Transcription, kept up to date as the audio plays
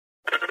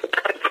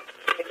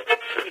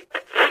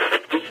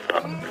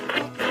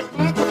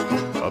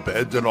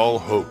Dead than all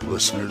hope,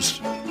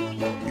 listeners.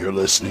 You're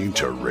listening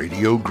to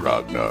Radio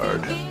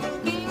Grognard,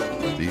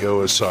 the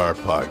OSR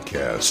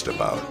podcast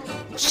about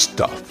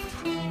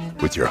stuff,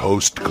 with your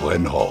host,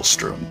 Glenn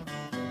Hallstrom.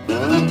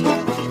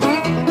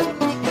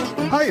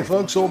 Hi,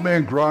 folks. Old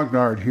Man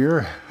Grognard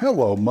here.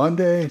 Hello,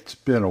 Monday. It's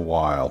been a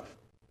while.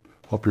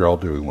 Hope you're all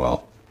doing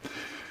well.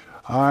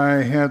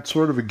 I had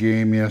sort of a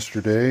game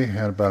yesterday,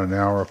 had about an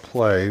hour of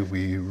play.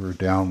 We were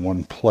down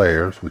one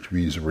player, which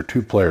means there were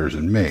two players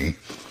and me.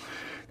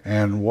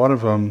 And one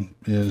of them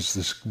is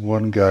this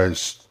one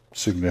guy's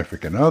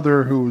significant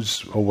other who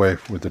was away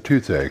with a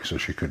toothache, so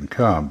she couldn't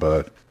come.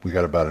 But we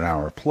got about an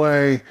hour of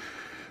play,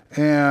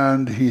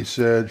 and he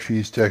said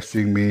she's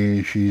texting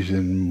me, she's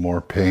in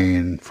more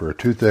pain for a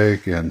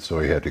toothache, and so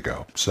he had to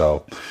go.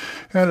 So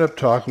I ended up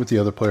talking with the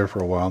other player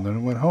for a while, and then I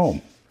went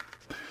home.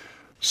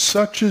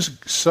 Such as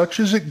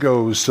it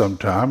goes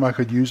sometime. I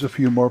could use a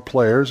few more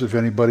players if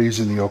anybody's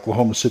in the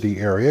Oklahoma City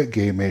area at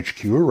Game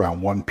HQ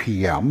around 1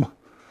 p.m.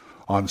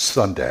 on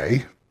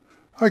Sunday.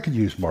 I could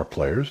use more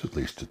players, at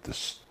least at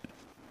this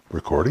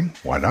recording.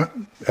 Why not?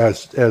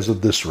 As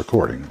of this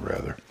recording,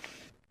 rather.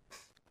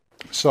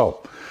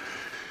 So,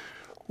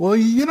 well,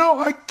 you know,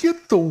 I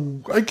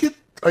get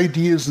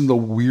ideas in the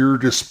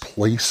weirdest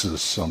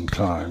places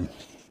sometimes.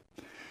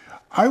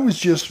 I was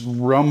just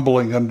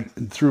rumbling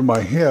through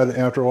my head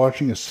after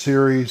watching a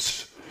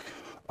series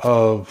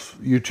of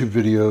YouTube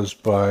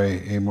videos by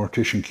a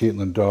mortician,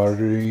 Caitlin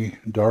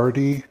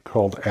Doherty,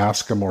 called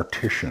Ask a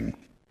Mortician.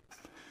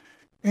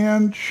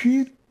 And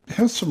she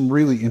has some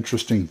really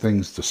interesting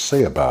things to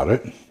say about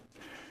it.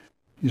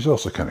 She's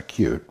also kind of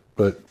cute,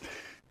 but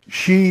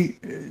she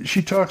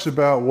talks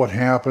about what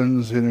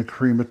happens in a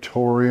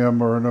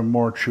crematorium or in a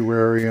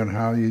mortuary and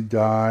how you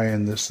die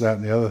and this, that,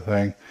 and the other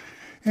thing.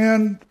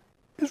 And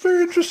it's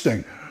very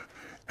interesting.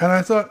 And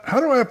I thought, how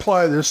do I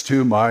apply this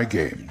to my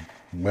game?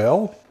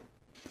 Well,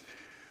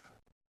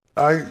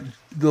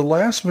 the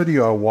last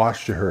video I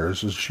watched of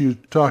hers is she was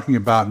talking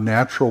about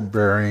natural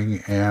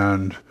burying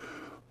and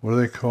what do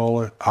they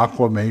call it?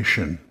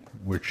 Aquamation,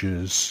 which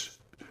is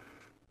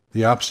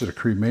the opposite of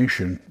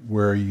cremation,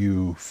 where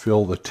you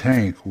fill the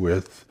tank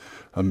with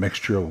a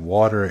mixture of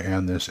water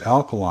and this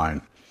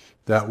alkaline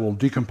that will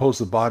decompose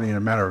the body in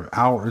a matter of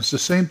hours. It's the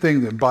same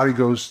thing that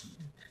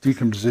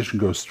decomposition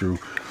goes through,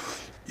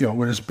 you know,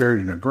 when it's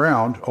buried in the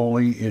ground,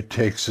 only it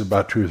takes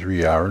about 2 or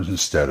 3 hours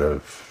instead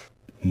of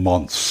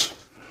months.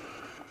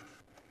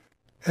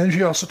 And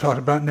she also talked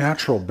about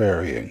natural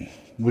burying,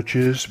 which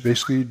is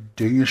basically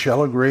digging a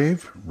shallow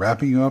grave,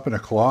 wrapping you up in a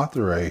cloth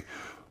or a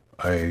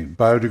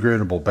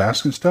biodegradable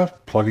basket and stuff,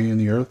 plugging you in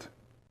the earth,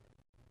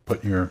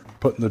 putting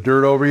the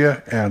dirt over you,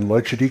 and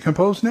let you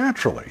decompose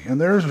naturally.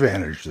 And there's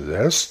advantage to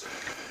this.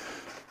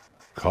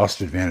 Cost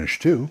advantage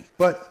too.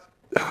 But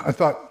I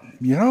thought,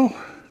 you know,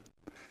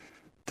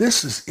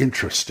 this is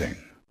interesting.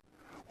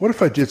 What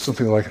if I did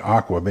something like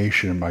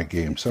aquamation in my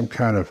game?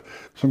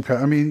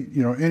 I mean,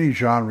 you know, any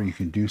genre you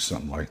can do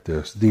something like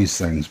these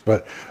things,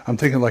 but I'm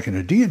thinking like in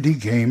a D&D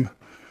game,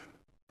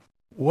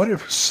 what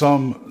if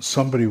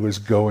somebody was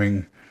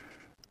going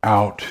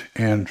out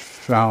and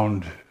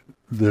found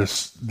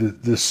this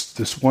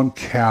one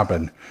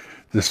cabin,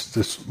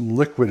 this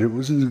liquid, it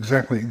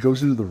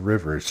goes into the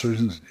river. It's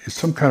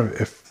some kind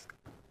of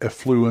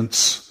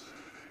effluence.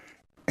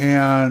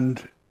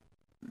 And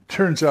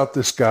turns out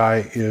this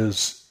guy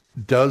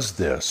does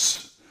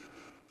this,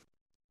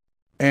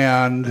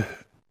 and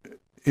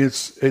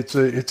it's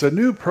a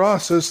new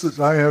process that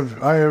I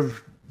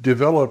have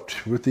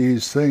developed with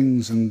these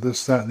things and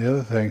this, that, and the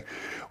other thing.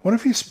 What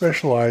if he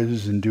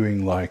specializes in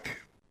doing like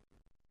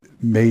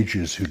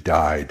mages who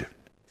died,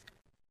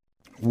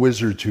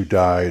 wizards who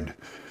died,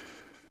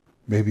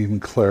 maybe even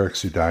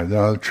clerics who died?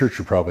 Now the church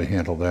would probably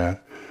handle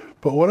that.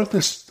 But what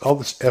if all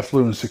this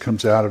effluence that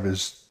comes out of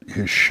his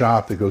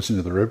shop that goes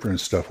into the river and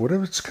stuff, what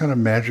if it's kind of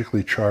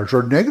magically charged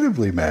or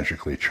negatively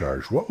magically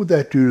charged? What would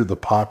that do to the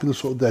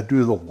populace? What would that do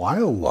to the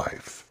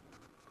wildlife?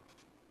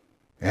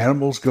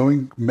 Animals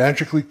going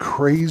magically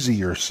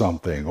crazy or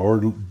something,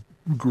 or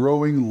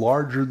growing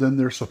larger than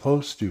they're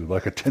supposed to,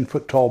 like a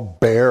 10-foot tall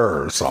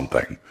bear or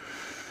something.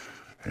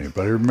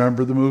 Anybody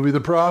remember the movie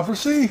The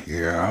Prophecy?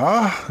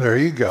 Yeah, there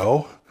you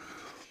go.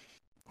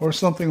 Or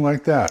something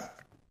like that.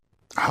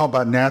 How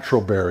about natural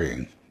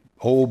burying?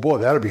 Oh boy,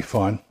 that'd be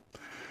fun.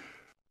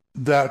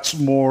 That's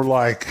more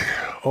like,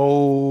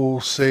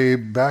 say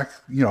back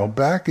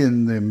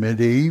in the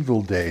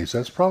medieval days,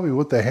 that's probably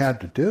what they had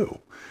to do.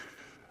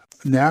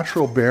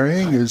 Natural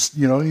burying is,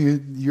 you know,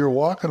 you're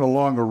walking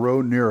along a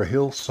road near a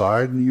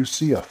hillside and you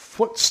see a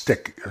foot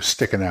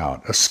sticking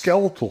out, a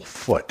skeletal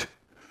foot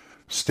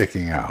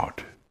sticking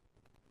out.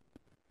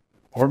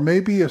 Or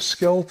maybe a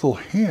skeletal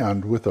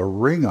hand with a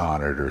ring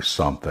on it or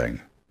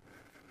something.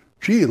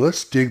 Gee,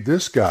 let's dig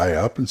this guy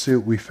up and see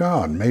what we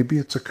found. Maybe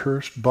it's a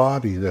cursed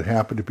body that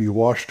happened to be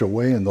washed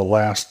away in the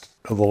last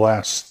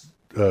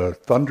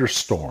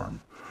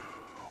thunderstorm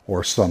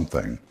or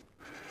something.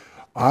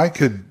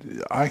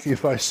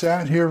 If I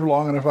sat here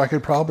long enough, I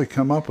could probably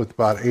come up with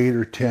about 8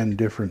 or 10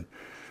 different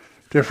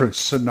different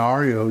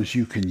scenarios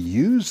you can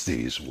use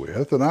these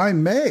with, and I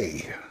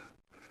may,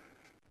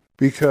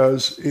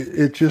 because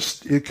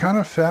it kind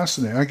of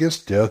fascinates. I guess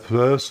death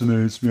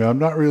fascinates me. I'm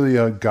not really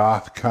a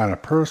goth kind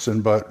of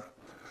person, but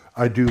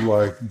I do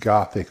like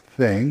gothic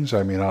things.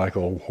 I mean, I like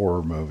old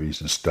horror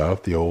movies and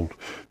stuff, the old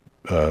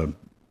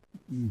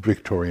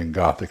Victorian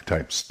Gothic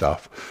type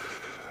stuff.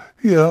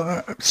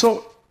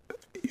 So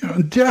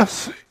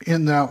death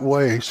in that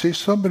way, say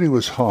somebody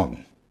was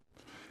hung,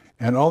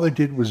 and all they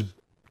did was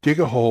dig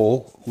a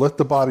hole, let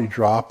the body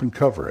drop, and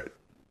cover it.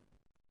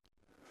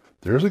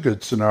 There's a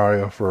good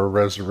scenario for a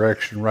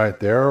resurrection right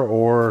there.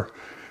 Or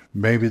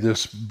maybe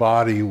this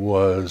body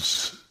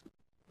was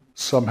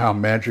somehow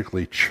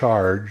magically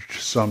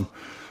charged.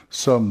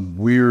 Some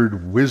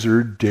weird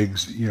wizard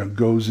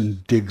goes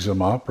and digs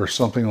them up or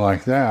something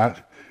like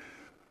that.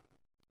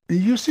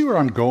 You see where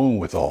I'm going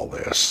with all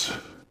this.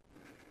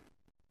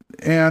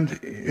 And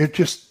it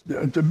just,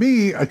 to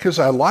me, because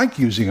I like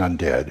using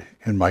undead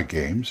in my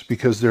games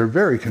because they're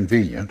very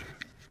convenient.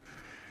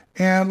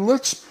 And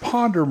let's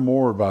ponder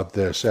more about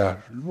this.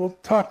 We'll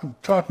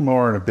talk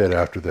more in a bit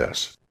after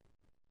this.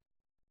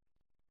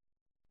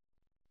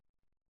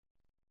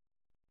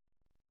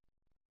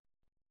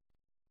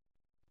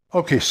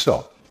 Okay,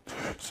 so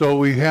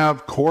we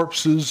have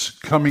corpses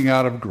coming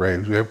out of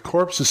graves. We have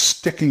corpses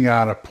sticking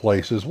out of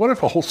places. What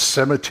if a whole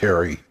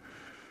cemetery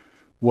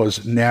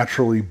was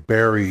naturally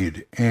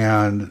buried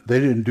and they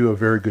didn't do a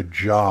very good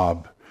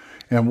job?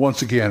 And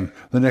once again,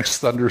 the next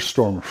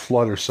thunderstorm or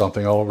flood or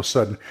something, all of a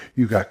sudden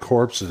you've got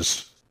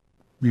corpses.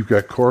 You've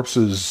got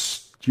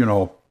corpses,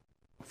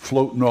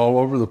 floating all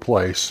over the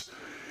place.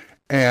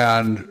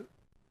 And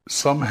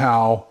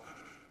somehow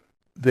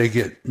they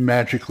get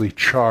magically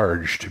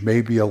charged.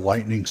 Maybe a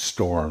lightning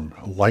storm,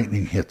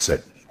 lightning hits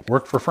it.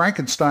 Worked for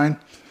Frankenstein.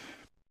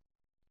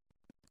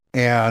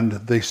 And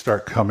they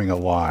start coming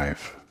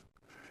alive.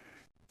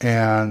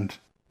 And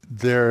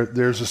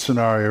there's a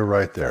scenario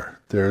right there.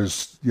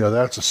 That's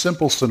a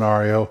simple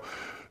scenario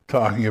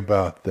talking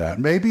about that.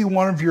 Maybe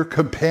one of your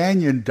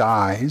companion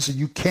dies and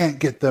you can't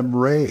get them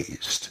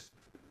raised.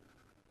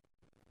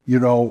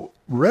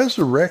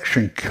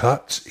 Resurrection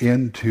cuts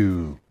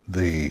into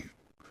the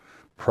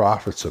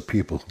profits of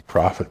people who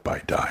profit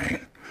by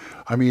dying.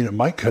 I mean, it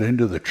might cut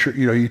into the church.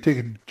 You take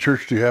a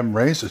church to have them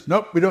raised.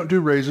 Nope, we don't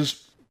do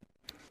raises.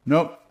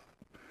 Nope.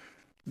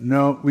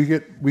 No, we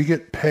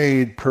get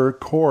paid per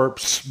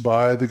corpse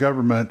by the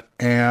government,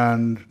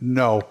 and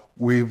no,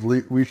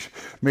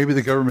 maybe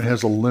the government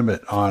has a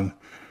limit on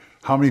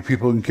how many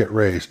people can get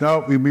raised.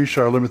 No, we reached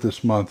our limit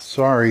this month.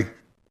 Sorry,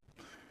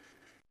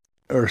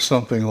 or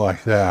something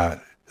like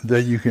that.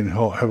 Then you can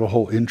have a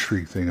whole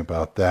intrigue thing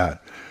about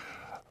that.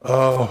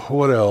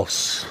 What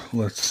else?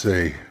 Let's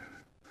see.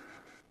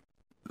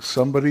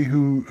 Somebody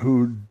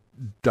who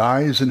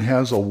dies and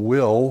has a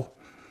will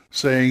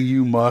saying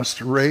you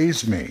must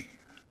raise me.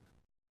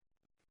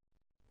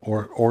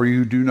 Or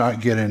you do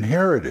not get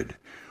inherited,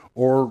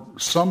 or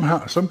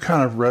somehow some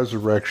kind of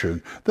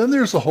resurrection. Then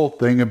there's the whole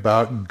thing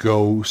about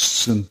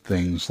ghosts and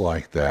things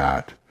like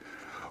that.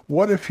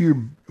 What if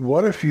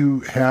you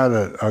had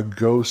a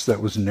ghost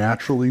that was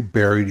naturally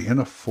buried in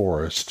a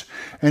forest,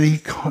 and he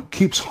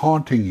keeps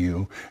haunting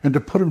you, and to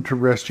put him to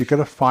rest, you got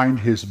to find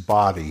his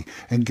body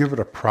and give it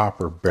a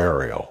proper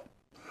burial.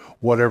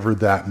 Whatever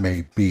that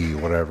may be,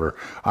 whatever,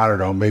 I don't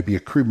know, maybe a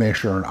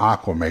cremation or an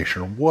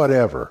aquamation or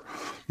whatever.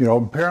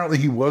 Apparently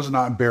he was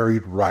not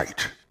buried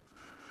right.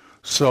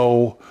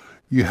 So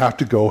you have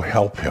to go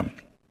help him.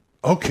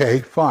 Okay,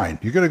 fine.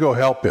 You're going to go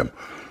help him.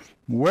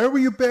 Where were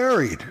you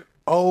buried?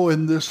 Oh,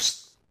 in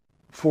this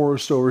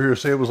forest over here.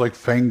 Say it was like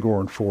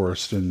Fangorn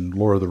Forest in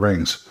Lord of the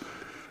Rings.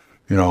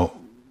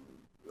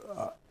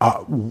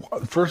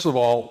 First of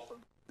all,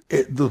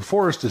 the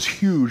forest is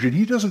huge, and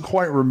he doesn't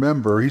quite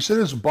remember. He said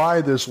it's by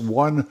this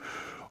one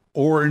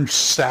orange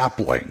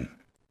sapling.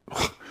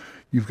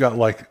 You've got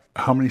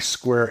how many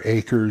square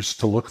acres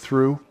to look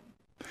through?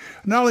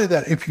 Not only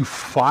that, if you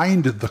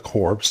find the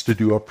corpse to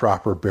do a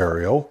proper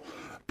burial,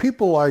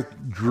 people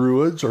like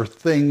druids or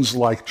things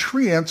like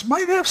treants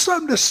might have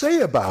something to say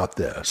about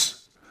this.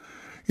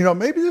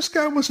 Maybe this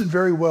guy wasn't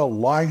very well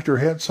liked or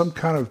had some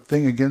kind of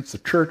thing against the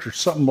church or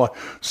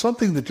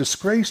something that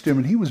disgraced him,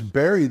 and he was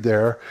buried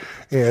there,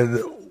 and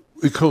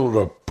we call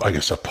it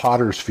a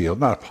potter's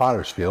field. Not a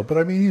potter's field, but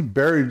I mean, he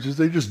buried,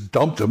 they just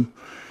dumped him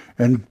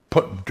and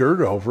put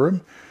dirt over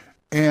him.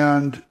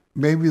 And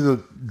maybe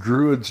the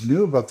druids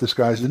knew about this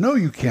guy and said, no,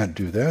 you can't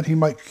do that. He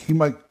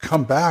might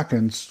come back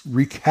and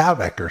wreak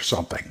havoc or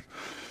something.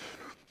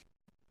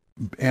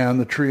 And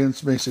the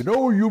treants may say,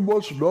 no, you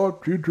must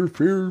not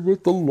interfere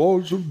with the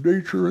laws of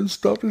nature and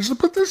stuff. He said,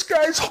 but this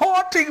guy's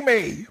haunting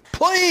me,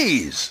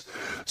 please.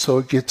 So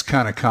it gets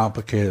kind of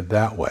complicated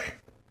that way.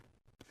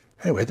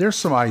 Anyway, there's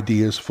some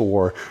ideas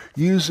for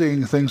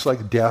using things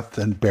like death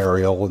and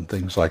burial and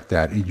things like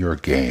that in your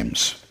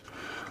games.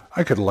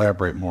 I could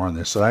elaborate more on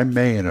this, and I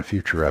may in a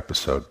future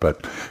episode,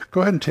 but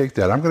go ahead and take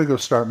that. I'm going to go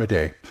start my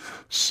day.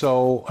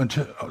 So I'm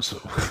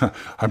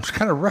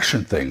kind of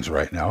rushing things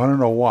right now. I don't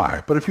know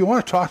why. But if you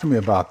want to talk to me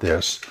about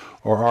this,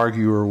 or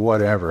argue or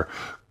whatever,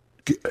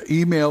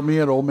 email me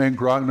at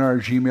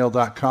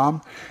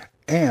oldmangrognard@gmail.com,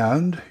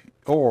 and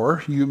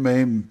or you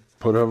may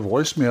put a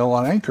voicemail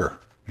on Anchor.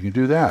 You can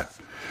do that.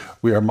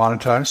 We are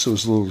monetized, so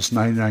as little as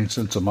 99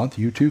 cents a month,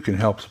 you too can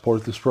help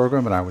support this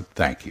program, and I would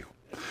thank you.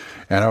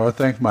 And I would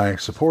thank my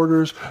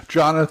supporters,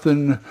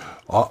 Jonathan,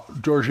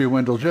 Georgia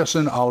Wendell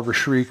Jessen, Oliver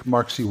Shriek,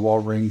 Mark C.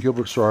 Walring,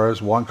 Gilbert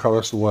Suarez, Juan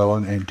Carlos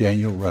Llewellyn, and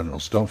Daniel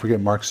Reynolds. Don't forget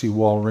Mark C.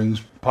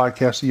 Walring's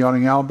podcast, The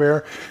Yawning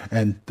Owlbear,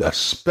 and a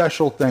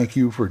special thank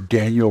you for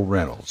Daniel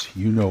Reynolds.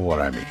 You know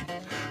what I mean.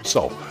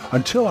 So,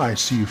 until I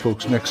see you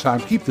folks next time,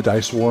 keep the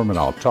dice warm, and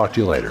I'll talk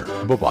to you later.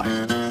 Bye-bye.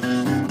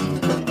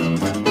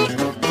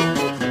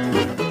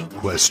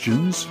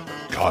 Questions?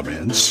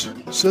 Comments?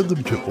 Send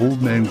them to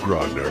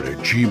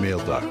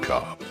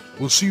oldmangrognard@gmail.com.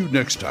 We'll see you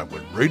next time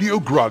when Radio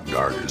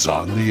Grognard is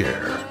on the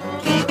air.